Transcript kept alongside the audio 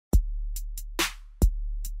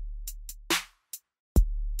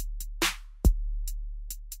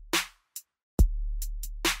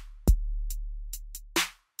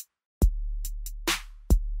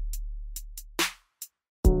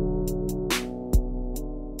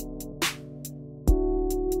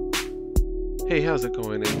Hey, how's it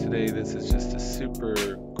going? And today this is just a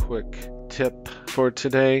super quick tip for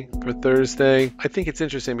today, for Thursday. I think it's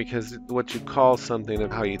interesting because what you call something of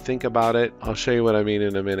how you think about it. I'll show you what I mean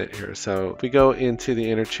in a minute here. So if we go into the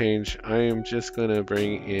interchange, I am just going to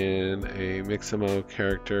bring in a Mixamo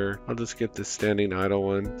character. I'll just get this standing idle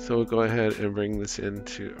one. So we'll go ahead and bring this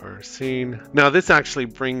into our scene. Now this actually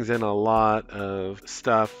brings in a lot of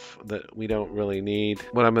stuff that we don't really need.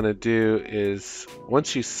 What I'm going to do is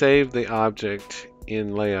once you save the object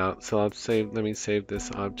in layout, so let me save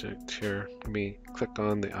this object here. Let me click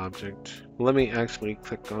on the object. Let me actually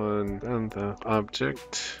click on the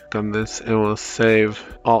object, on this, and we'll save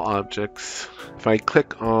all objects. If I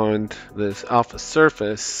click on this alpha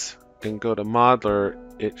surface and go to modeler,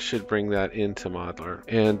 it should bring that into modeler.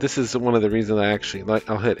 And this is one of the reasons I actually like,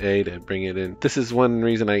 I'll hit A to bring it in. This is one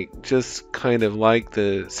reason I just kind of like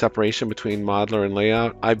the separation between modeler and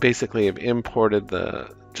layout. I basically have imported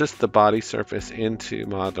just the body surface into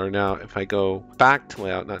modeler. Now if I go back to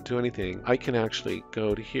layout, not do anything, I can actually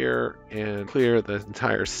go to here and clear the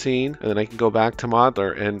entire scene, and then I can go back to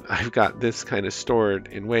modeler and I've got this kind of stored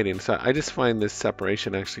in waiting. So I just find this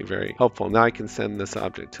separation actually very helpful. Now I can send this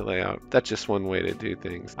object to layout. That's just one way to do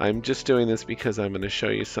things. I'm just doing this because I'm going to show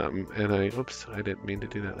you something, and oops, I didn't mean to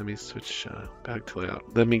do that. Let me switch back to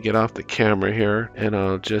layout. Let me get off the camera here and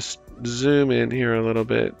I'll just zoom in here a little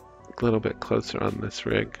bit closer on this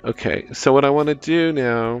rig. Okay, so what I want to do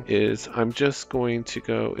now is I'm just going to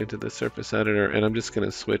go into the surface editor and I'm just going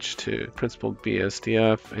to switch to principled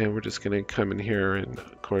BSDF, and we're just going to come in here and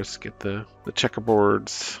of course get the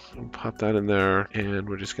checkerboards and pop that in there, and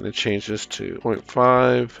we're just going to change this to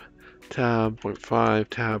 0.5 tab, 0.5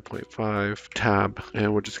 tab, 0.5 tab,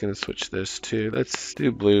 and we're just going to switch this to, let's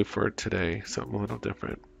do blue for today, something a little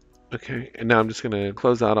different. Okay, and now I'm just going to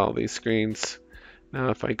close out all these screens. Now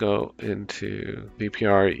if I go into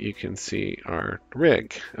VPR, you can see our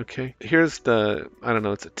rig. Okay, here's the, I don't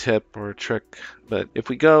know, it's a tip or a trick, but if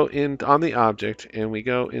we go in on the object and we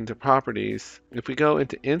go into properties, if we go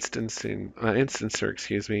into instancer,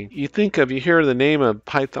 excuse me, you hear the name of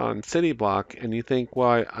Python city block and you think,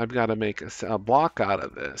 well, I've got to make a block out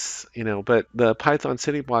of this, you know, but the Python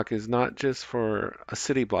city block is not just for a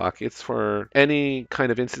city block, it's for any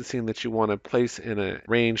kind of instancing that you want to place in a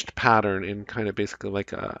ranged pattern, in kind of basically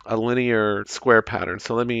like a linear square pattern.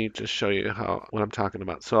 So let me just show you what I'm talking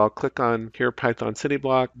about. So I'll click on here, Python city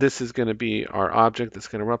block. This is going to be our object that's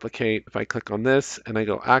going to replicate. If I click on this and I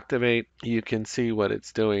go activate, you can see what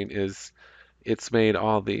it's doing is it's made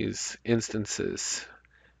all these instances,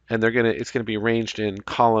 and it's going to be arranged in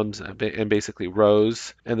columns and basically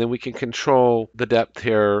rows, and then we can control the depth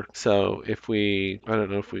here. So if I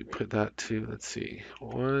don't know if we put that to, let's see,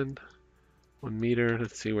 1 meter,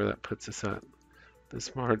 let's see where that puts us at.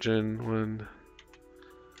 This margin,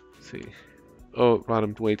 let's see. Oh, it brought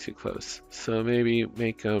them way too close. So maybe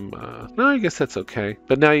make them, no, I guess that's okay.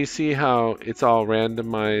 But now you see how it's all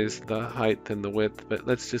randomized, the height and the width, but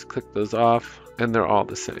let's just click those off and they're all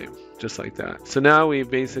the same, just like that. So now we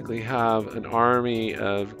basically have an army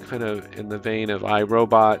of kind of in the vein of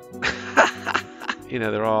iRobot. You know,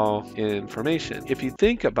 they're all in formation. If you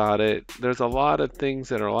think about it, there's a lot of things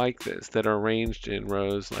that are like this that are arranged in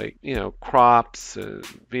rows, like, you know, crops and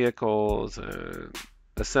vehicles and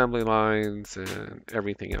assembly lines and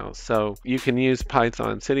everything else. So you can use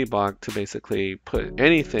Python city block to basically put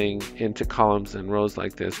anything into columns and rows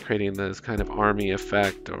like this, creating this kind of army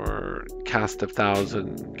effect or cast of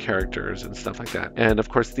 1,000 characters and stuff like that. And of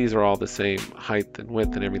course these are all the same height and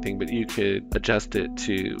width and everything, but you could adjust it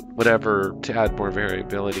to whatever to add more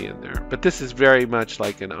variability in there. But this is very much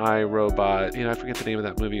like an iRobot, you know, I forget the name of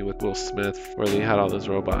that movie with Will Smith where they had all those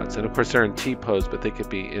robots, and of course they're in T-pose, but they could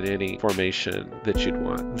be in any formation that you'd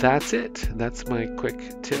want. That's it. That's my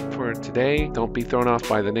quick tip for today. Don't be thrown off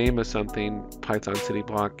by the name of something. Python city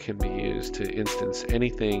block can be used to instance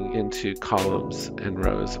anything into columns and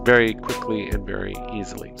rows very quickly and very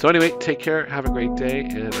easily. So anyway, take care, have a great day,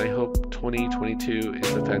 and I hope 2022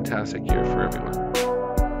 is a fantastic year for everyone.